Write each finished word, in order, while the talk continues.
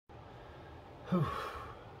Whew.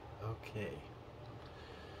 Okay.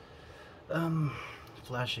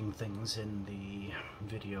 Flashing things in the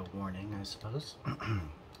video warning, I suppose.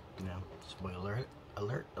 You know, spoiler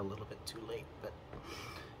alert, a little bit too late, but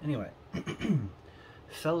anyway.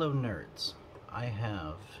 Fellow nerds, I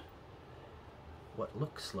have what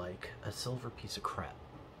looks like a silver piece of crap.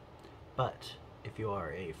 But if you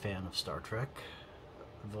are a fan of Star Trek,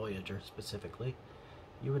 Voyager specifically,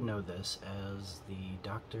 you would know this as the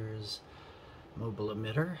Doctor's mobile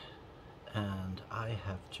emitter, and I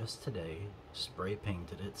have just today spray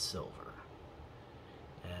painted it silver.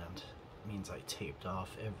 And it means I taped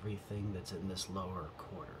off everything that's in this lower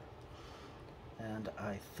quarter. And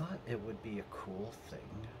I thought it would be a cool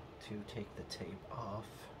thing to take the tape off.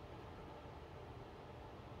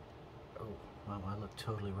 Oh, wow, I look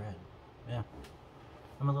totally red. Yeah,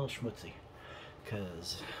 I'm a little schmutzy,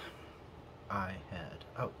 because I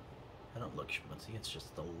don't look schmutzy, it's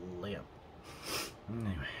just the lamp.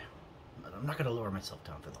 Anyway, but I'm not going to lower myself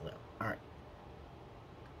down for the lamp. Alright.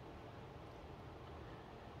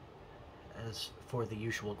 As for the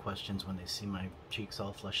usual questions when they see my cheeks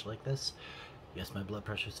all flushed like this, yes, my blood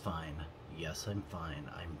pressure's fine. Yes, I'm fine.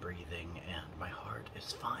 I'm breathing, and my heart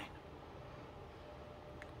is fine.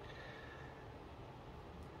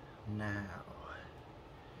 Now,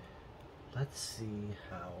 let's see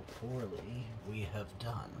how poorly we have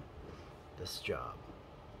done this job.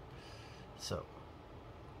 So,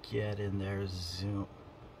 get in there, zoom.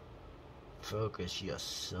 Focus, you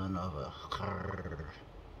son of a...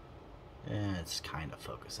 And it's kind of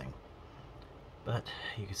focusing. But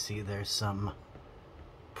you can see there's some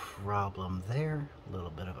problem there, a little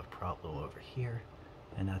bit of a problem over here,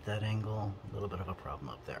 and at that angle, a little bit of a problem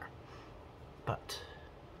up there. But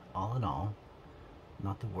all in all,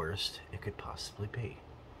 not the worst it could possibly be.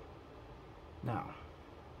 Now,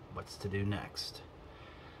 what's to do next?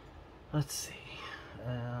 Let's see.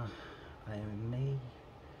 I may...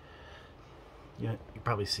 You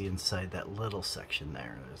probably see inside that little section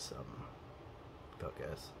there, there's some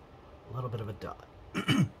focus. A little bit of a dot.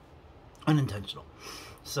 Unintentional.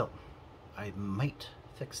 So, I might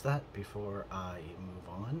fix that before I move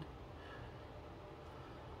on.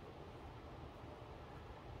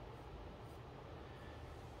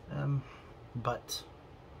 But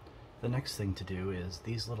the next thing to do is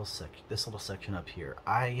this little section up here.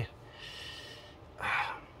 I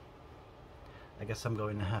guess I'm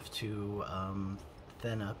going to have to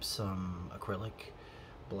thin up some acrylic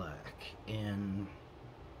black in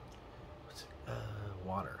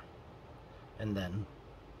water, and then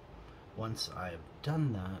once I've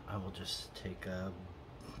done that, I will just take a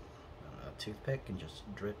toothpick and just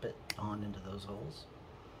drip it on into those holes.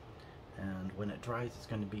 And when it dries, it's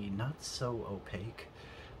going to be not so opaque,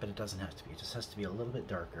 but it doesn't have to be. It just has to be a little bit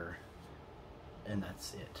darker, and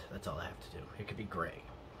that's it. That's all I have to do. It could be gray,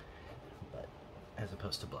 but as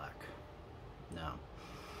opposed to black. Now,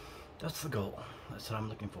 that's the goal. That's what I'm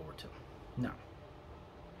looking forward to. Now,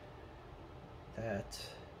 that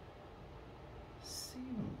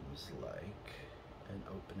seems like an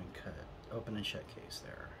open and shut case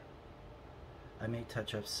there. I may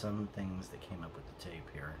touch up some things that came up with the tape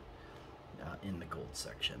here in the gold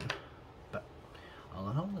section, but all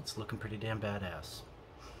in all, it's looking pretty damn badass.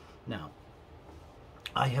 Now,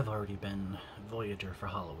 I have already been Voyager for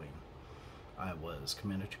Halloween. I was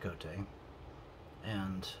Commander Chakotay,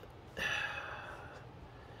 and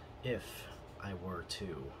if I were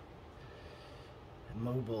to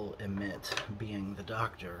mobile emit being the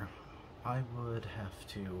Doctor, I would have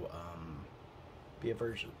to be a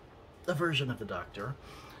version of the Doctor.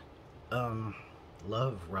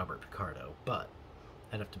 Love Robert Picardo, but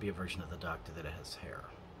I'd have to be a version of the Doctor that has hair.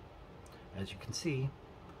 As you can see,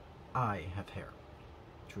 I have hair.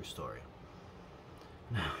 True story.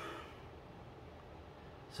 Now,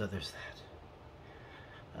 so there's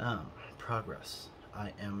that. Progress.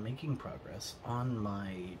 I am making progress on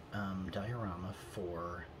my diorama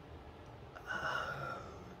for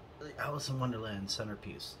the Alice in Wonderland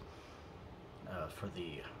centerpiece for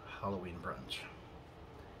the Halloween brunch.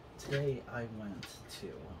 Today I went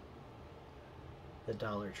to the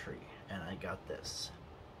Dollar Tree and I got this,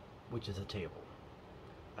 which is a table.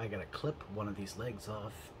 I gotta clip one of these legs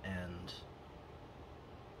off and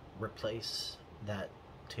replace that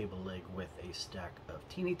table leg with a stack of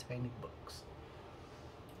teeny tiny books.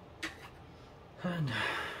 And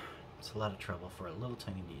it's a lot of trouble for a little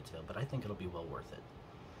tiny detail, but I think it'll be well worth it.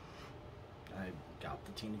 I got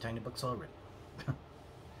the teeny tiny books already.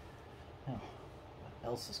 Now, what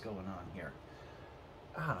else is going on here?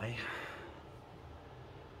 I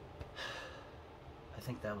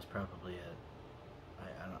think that was probably it.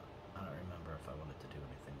 I don't remember if I wanted to do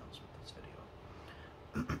anything else with this video.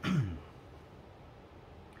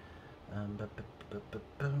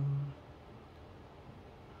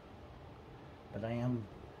 But I am,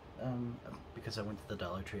 because I went to the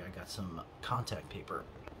Dollar Tree, I got some contact paper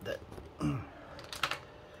that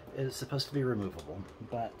is supposed to be removable,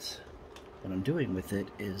 but what I'm doing with it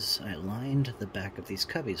is I lined the back of these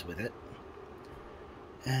cubbies with it,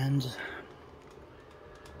 and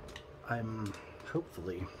I'm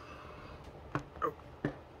hopefully,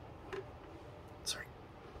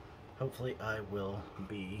 hopefully I will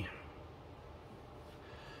be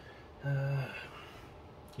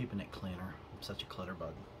keeping it cleaner. I'm such a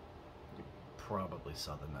clutterbug. You probably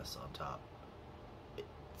saw the mess on top.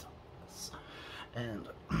 It's a mess. And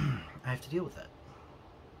I have to deal with that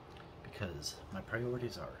because my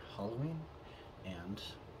priorities are Halloween and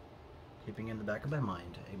keeping in the back of my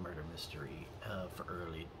mind a murder mystery for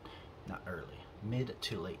mid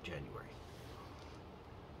to late January.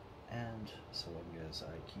 And so long as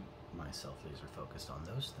I keep myself laser focused on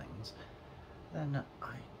those things, then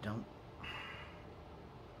I don't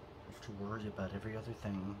have to worry about every other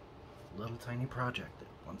thing, little tiny project that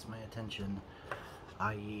wants my attention,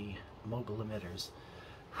 i.e. mobile emitters.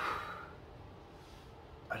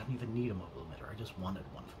 I don't even need a mobile emitter, I just wanted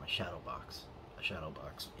one for my shadow box. A shadow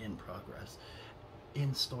box in progress,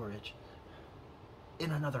 in storage,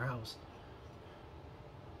 in another house.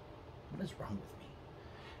 What is wrong with me?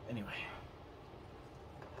 Anyway.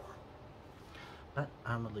 But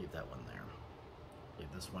I'm gonna leave that one there.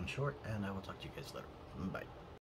 Leave this one short, and I will talk to you guys later. Bye.